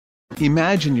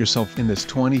Imagine yourself in this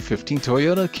 2015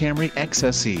 Toyota Camry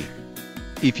XSE.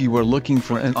 If you are looking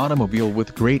for an automobile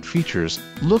with great features,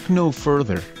 look no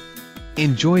further.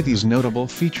 Enjoy these notable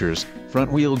features: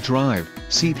 front-wheel drive,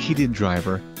 seat heated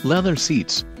driver, leather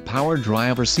seats, power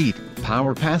driver seat,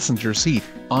 power passenger seat,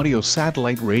 audio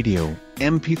satellite radio,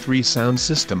 MP3 sound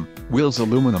system, wheels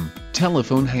aluminum,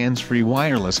 telephone hands-free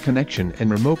wireless connection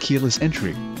and remote keyless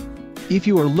entry. If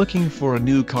you are looking for a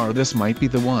new car, this might be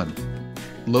the one.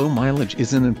 Low mileage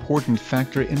is an important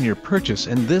factor in your purchase,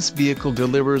 and this vehicle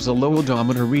delivers a low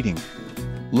odometer reading.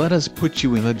 Let us put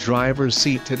you in the driver's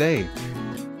seat today.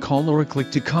 Call or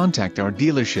click to contact our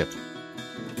dealership.